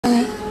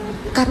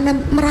karena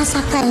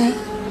merasakan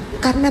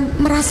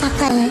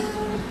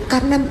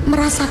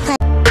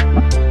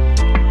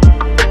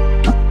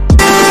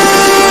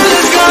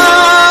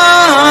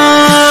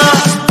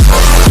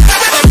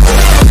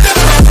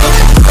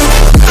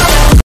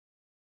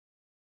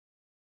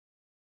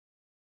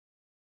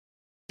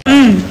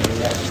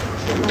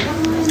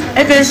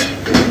Guys,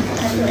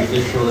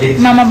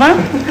 Mama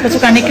Bang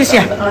kesukaan ikis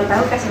ya? Kalau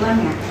tahu kasih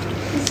uangnya.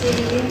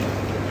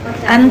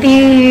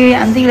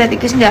 Anti lihat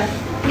ikis nggak?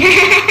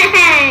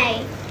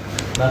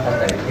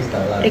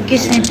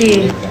 Ikis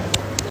nih.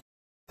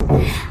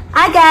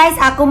 Hai guys,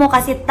 aku mau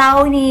kasih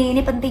tahu nih,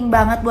 ini penting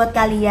banget buat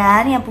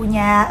kalian yang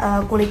punya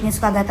kulitnya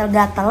suka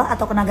gatal-gatal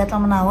atau kena gatal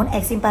menaun,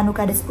 eksim, pandu,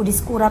 kades,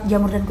 kudis, kurap,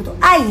 jamur dan kutu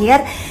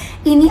air.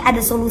 Ini ada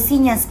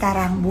solusinya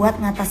sekarang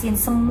buat ngatasin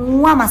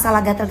semua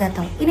masalah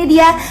gatal-gatal. Ini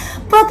dia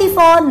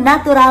Protivo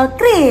Natural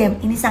Cream.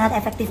 Ini sangat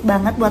efektif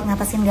banget buat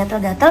ngatasin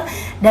gatal-gatal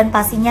dan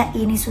pastinya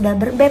ini sudah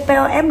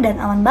ber-BPOM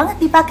dan aman banget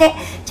dipakai.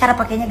 Cara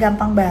pakainya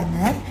gampang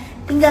banget.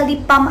 Tinggal di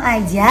pump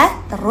aja,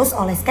 terus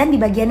oleskan di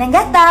bagian yang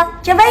gatal.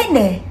 Cobain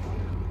deh.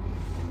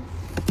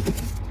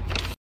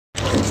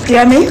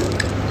 Yummy.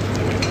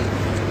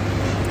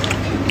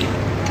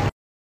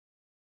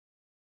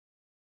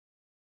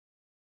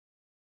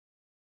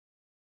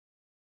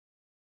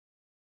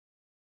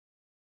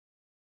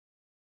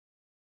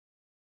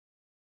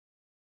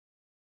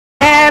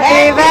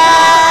 Happy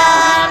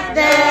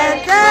birthday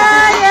to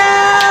you.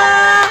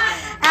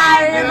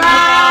 Happy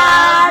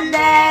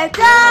birthday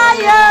to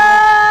you.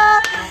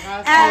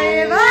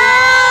 Happy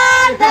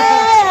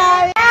birthday.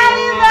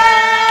 Happy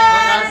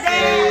birthday.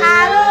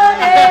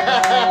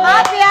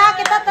 Maaf ya,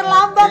 kita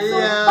terlambat,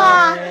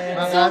 sumpah.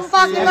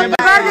 Sumpah kita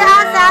luar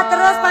biasa.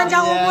 Terus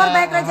panjang umur,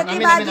 baik rezeki,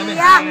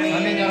 bahagia.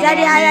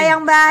 Jadi ayah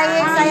yang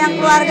baik, sayang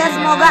keluarga.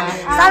 Semoga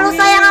selalu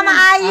sayang sama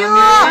Ayu.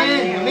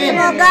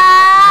 Semoga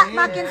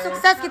makin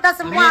sukses kita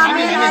semua,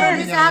 amin.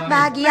 Harus sehat,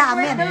 bahagia,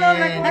 amin.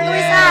 Aku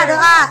bisa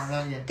doa.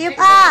 Tiup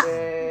A.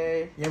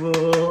 Ya Bu.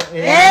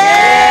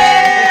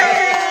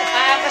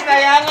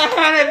 Kesayangan,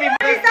 happy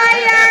birthday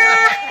Sayang.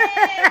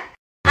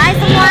 Hai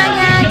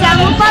semuanya,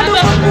 jangan lupa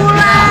dukung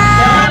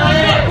Bulan.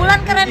 Bulan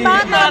keren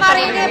banget malam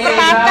hari ini,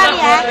 pertahankan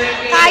ya.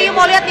 Kayu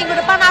mau lihat minggu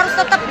depan harus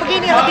tetap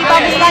begini, lebih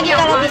bagus lagi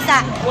kalau bisa.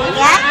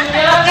 Ya,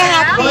 oke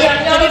hati,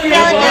 jadi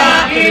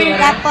feelnya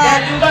dapet.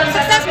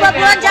 Sukses buat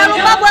Bulan, jangan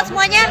lupa buat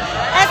semuanya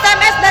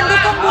SMS dan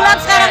dukung Bulan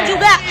sekarang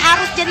juga,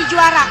 harus jadi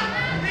juara.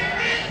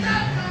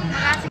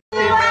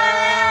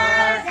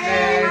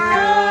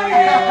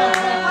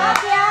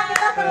 Maaf ya,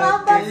 kita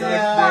terlambat,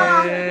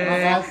 sumpah.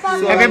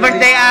 Happy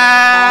birthday,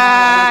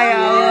 Ay. Ya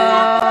Allah.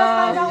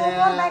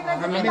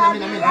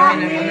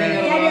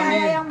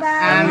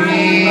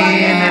 Amin.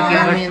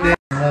 Happy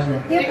birthday.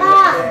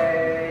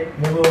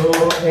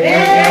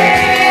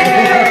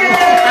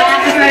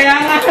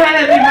 Kesayangan,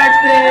 happy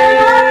birthday.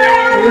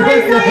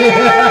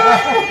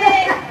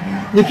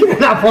 Ini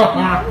kenapa?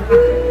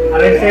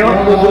 Alexeo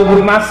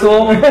buru-buru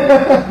masuk.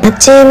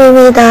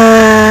 아침입니다.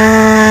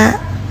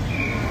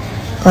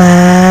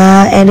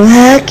 와,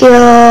 애루학교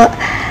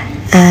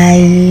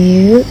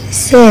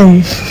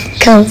아유쌤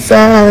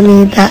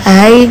감사합니다.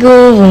 아이고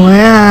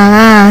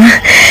뭐야.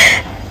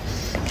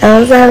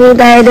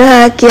 감사합니다.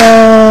 애루학교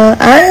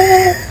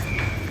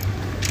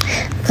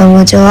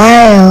너무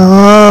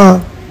좋아요.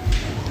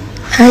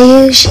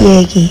 아유 씨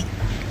얘기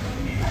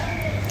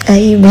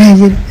아이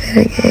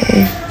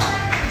마지막에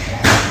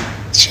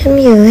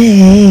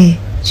참여해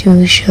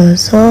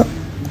주셔서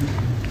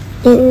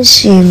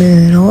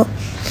진심으로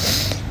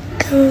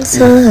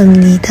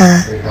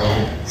감사합니다.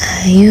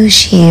 아유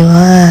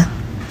씨와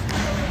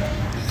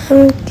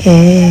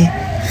함께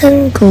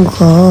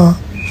한국어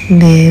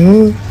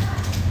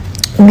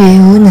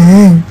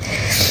배우는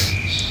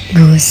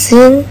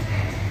것은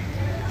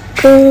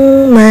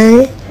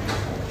정말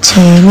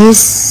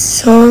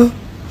재밌었습니다.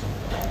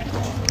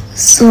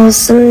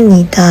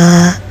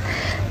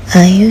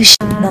 Ayu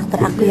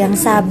Dokter aku yang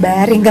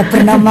sabar, yang gak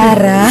pernah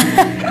marah.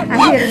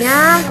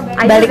 Akhirnya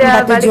balik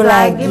 47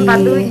 lagi.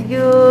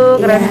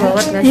 47 keren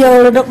banget guys. Ya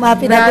Allah dok,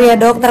 maafin aku ya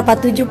dok.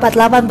 47,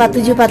 48,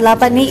 47,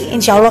 48 nih.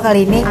 Insya Allah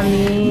kali ini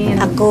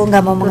Amin. aku nggak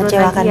mau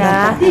mengecewakan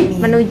ya. dokter.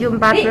 Amin. Menuju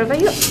 4 berapa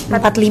yuk?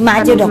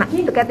 45 aja dok.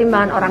 Itu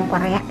ketimbangan orang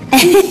Korea.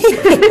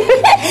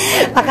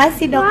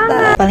 Makasih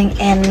dokter. Paling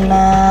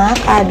enak,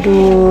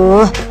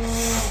 aduh,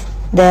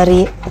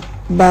 dari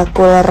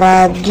bakul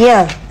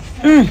ragil.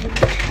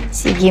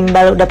 Si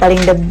gimbal udah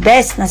paling the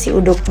best, nasi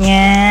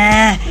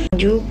uduknya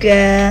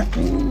juga.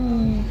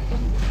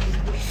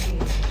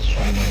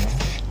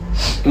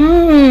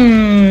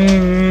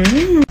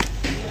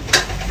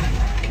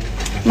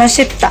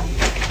 Masih tak.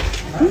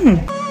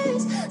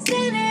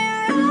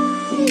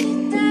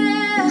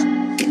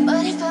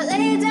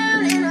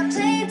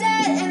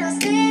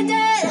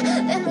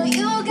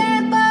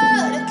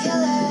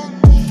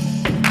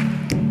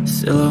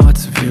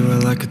 Silhouettes of you are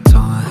like a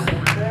taunt.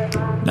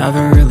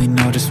 Never really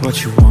know just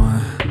what you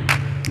want.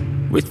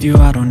 With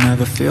you I don't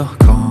ever feel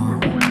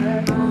calm.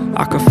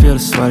 I can feel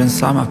the sweat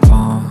inside my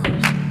palms.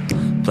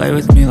 Play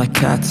with me like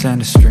cats and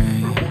a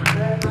string.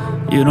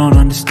 You don't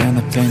understand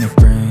the pain it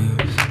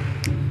brings.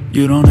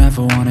 You don't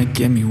ever wanna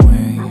give me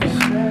wings.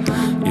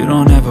 You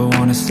don't ever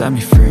wanna set me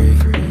free.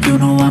 You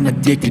know I'm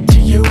addicted to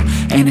you,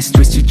 and it's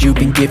twisted, you've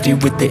been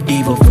gifted with the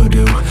evil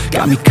voodoo.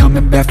 Got me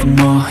coming back for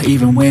more,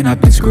 even when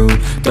I've been screwed.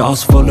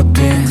 Dolls full of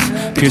pins,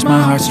 pierce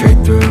my heart straight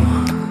through.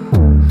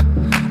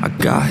 I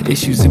got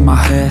issues in my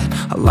head,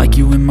 I like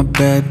you in my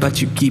bed,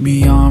 but you keep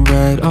me on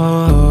red.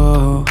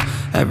 Oh,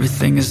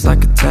 everything is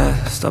like a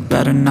test, I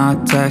better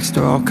not text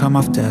or I'll come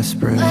off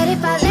desperate. But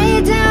if I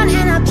lay down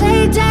and I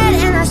play dead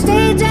and I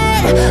stay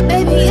dead,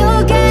 baby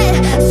you'll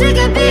get sick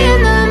of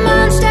being the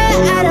monster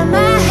out of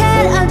my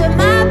head, under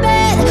my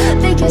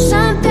bed, thinking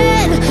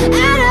something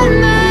out of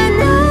my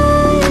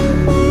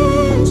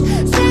nightmares,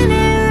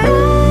 standing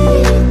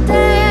right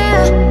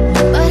there.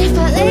 But if I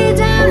lay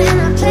down and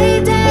I play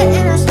dead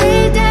and I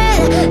stay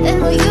dead, then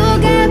will you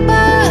get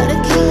bored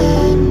of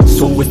killing?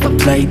 So if I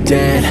play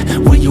dead,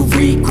 will you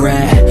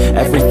regret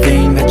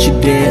everything that you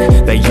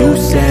did, that you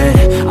said?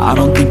 I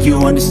don't think you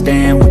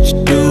understand what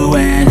you're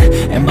doing,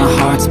 and my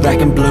heart's black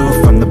and blue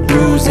from the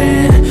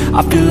bruising.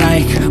 I feel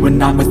like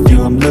when I'm with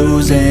you I'm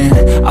losing.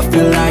 I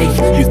feel like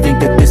you think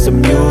that this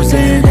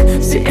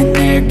amusing, sitting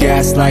there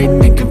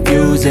gaslighting and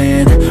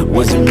confusing.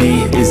 Was it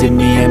me? Is it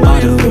me? Am I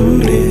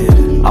deluded?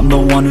 I'm the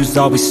one who's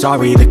always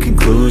sorry, the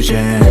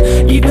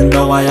conclusion, even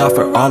though I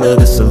offer all of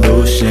the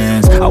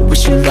solutions. I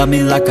wish you loved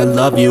me like I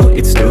love you,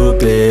 it's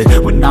stupid.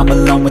 When I'm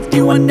alone with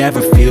you I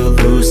never feel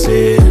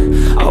lucid.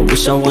 I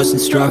wish I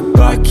wasn't struck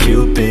by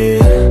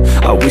Cupid.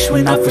 I wish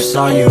when I first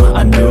saw you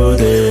I knew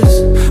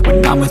this.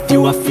 When I'm with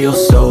you I feel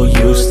so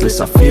useless,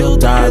 I feel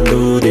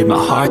diluted,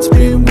 my heart's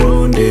been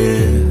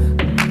wounded.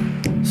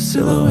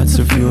 Silhouettes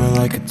of you are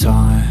like a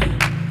taunt,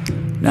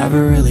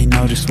 never really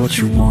know just what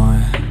you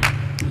want.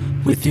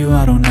 With you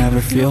I don't ever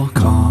feel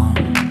calm,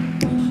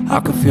 I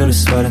can feel the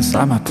sweat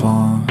inside my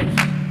palms.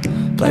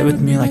 Play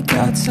with me like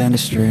cats and a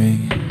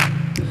string.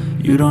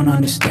 You don't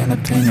understand the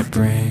pain it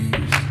brings.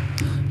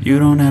 You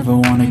don't ever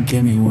wanna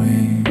give me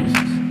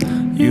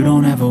wings. You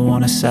don't ever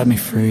wanna set me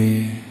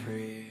free.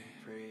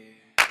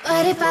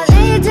 But if I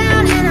lay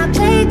down and I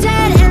play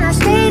dead and I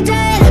stay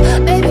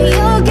dead, baby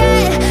you'll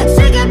get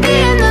sick of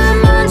being the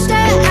monster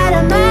out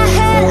of my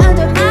head,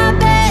 under my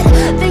bed,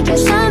 thinking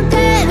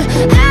something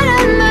out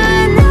of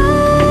my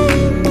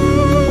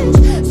nightmares,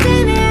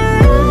 standing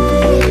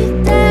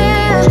right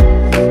there.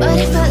 But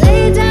if I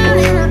lay down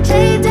and I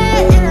play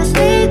dead and I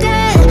stay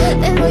dead,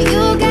 then will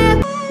you get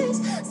worse,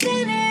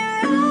 standing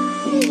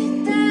right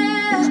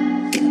there.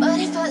 But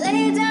if I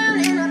lay down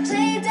and I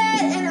play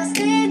dead and I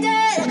stay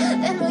dead,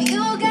 then will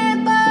you get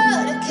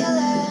bored of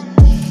killing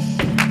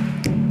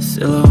me?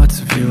 Silhouettes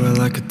of you are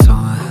like a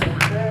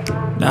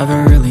taunt,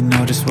 never really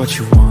know just what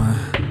you want.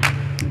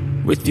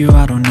 With you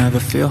I don't ever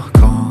feel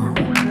calm,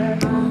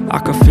 I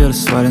can feel the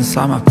sweat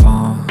inside my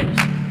palms.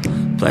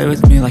 Play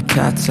with me like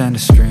cats and a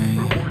string.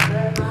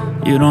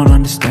 You don't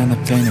understand the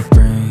pain it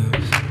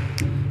brings.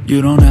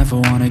 You don't ever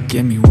wanna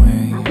give me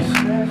wings.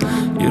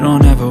 You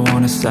don't ever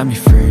wanna set me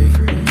free.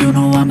 You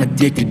know I'm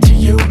addicted to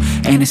you,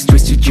 and it's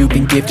twisted, you've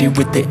been gifted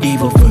with the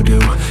evil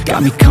voodoo.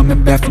 Got me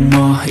coming back for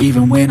more,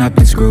 even when I've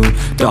been screwed.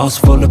 Dolls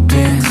full of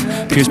pins,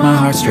 pierce my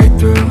heart straight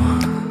through.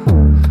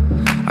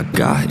 I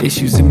got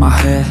issues in my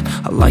head,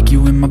 I like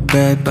you in my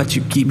bed, but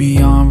you keep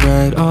me on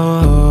red.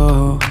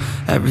 Oh,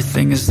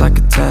 everything is like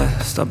a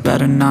test, I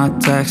better not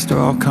text or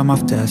I'll come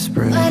off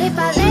desperate. But if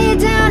I lay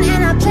down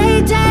and I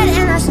play dead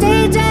and I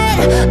stay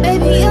dead,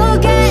 baby you'll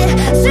get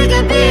sick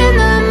of being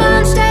the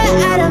monster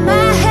out of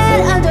my head,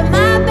 under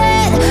my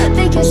bed,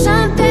 thinking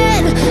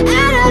something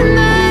out of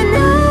my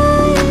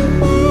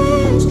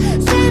nightmares,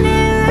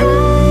 standing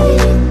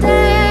right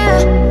there.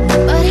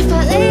 But if I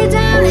lay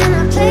down and I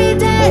play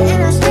dead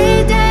and I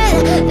stay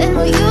dead, then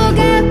will you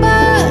get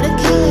bored of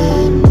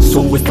killing me? So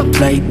if I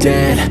play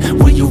dead,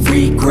 will you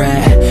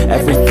regret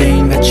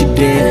everything that you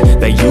did,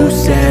 that you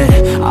said?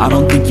 I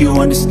don't think you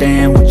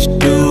understand what you're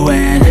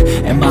doing,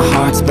 and my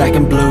heart's black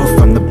and blue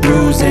from the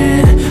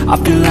bruising. I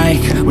feel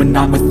like when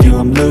I'm with you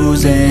I'm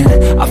losing.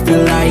 I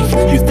feel like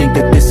you think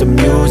that this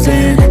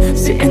amusing,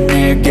 sitting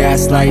there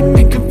gaslighting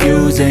and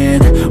confusing.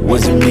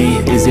 Was it me?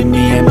 Is it me?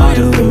 Am I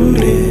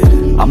deluded?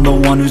 I'm the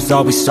one who's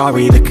always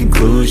sorry, the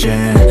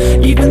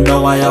conclusion, even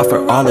though I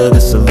offer all of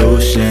the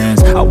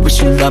solutions. I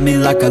wish you loved me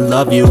like I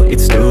love you,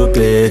 it's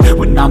stupid.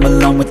 When I'm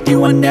alone with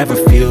you I never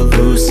feel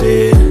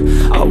lucid.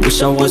 I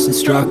wish I wasn't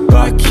struck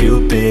by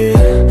Cupid.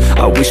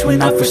 I wish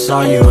when I first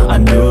saw you I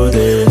knew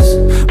this.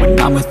 When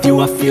I'm with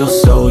you I feel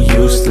so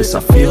useless, I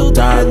feel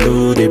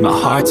diluted, my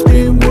heart's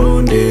been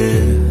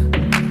wounded.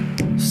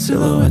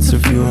 Silhouettes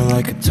of you are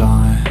like a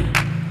taunt,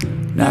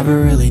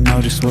 never really know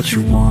just what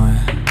you want.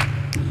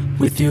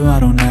 With you I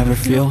don't ever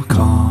feel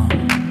calm,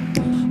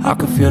 I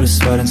can feel the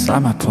sweat inside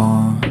my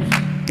palms.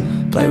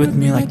 Play with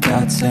me like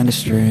cats and a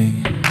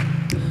string.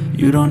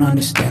 You don't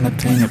understand the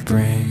pain it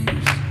brings.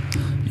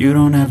 You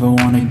don't ever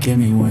wanna give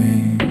me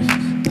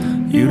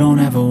wings. You don't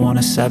ever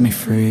wanna set me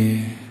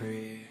free.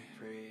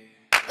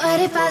 But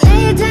if I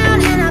lay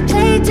down and I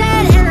play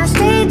dead and I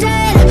stay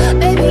dead,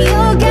 baby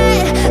you'll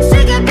get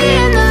sick of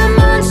being the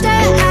monster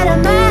out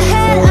of my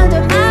head,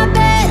 under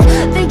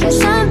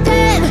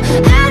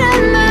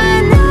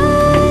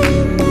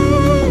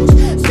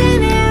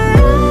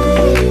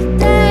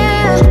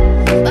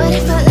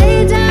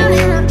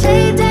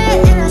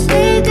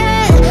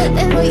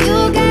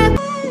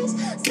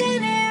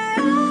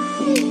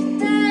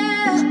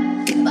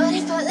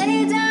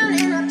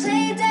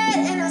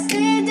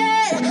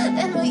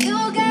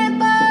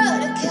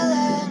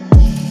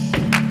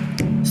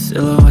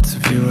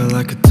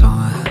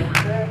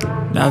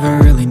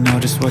never really know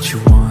just what you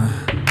want.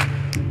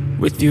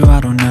 With you I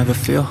don't ever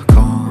feel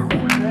calm.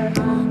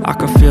 I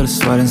can feel the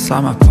sweat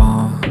inside my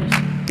palms.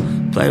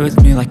 Play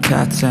with me like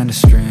cats and a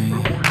string.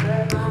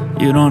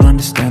 You don't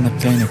understand the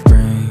pain it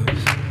brings.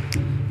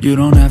 You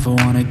don't ever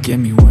wanna give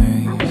me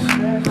wings.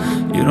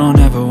 You don't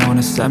ever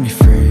wanna set me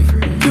free.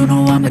 You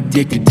know I'm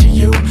addicted to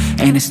you,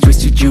 and it's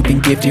twisted, you've been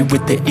gifted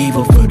with the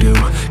evil voodoo.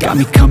 Got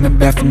me coming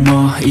back for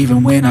more,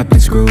 even when I've been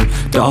screwed.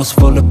 Dolls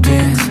full of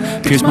pins,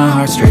 pierce my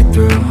heart straight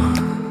through.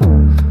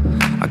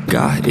 I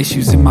got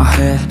issues in my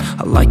head,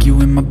 I like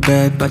you in my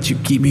bed, but you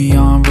keep me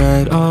on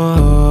red.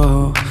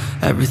 Oh,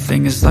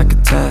 everything is like a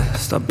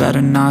test, I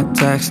better not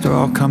text or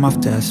I'll come off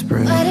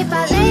desperate. But if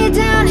I lay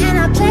down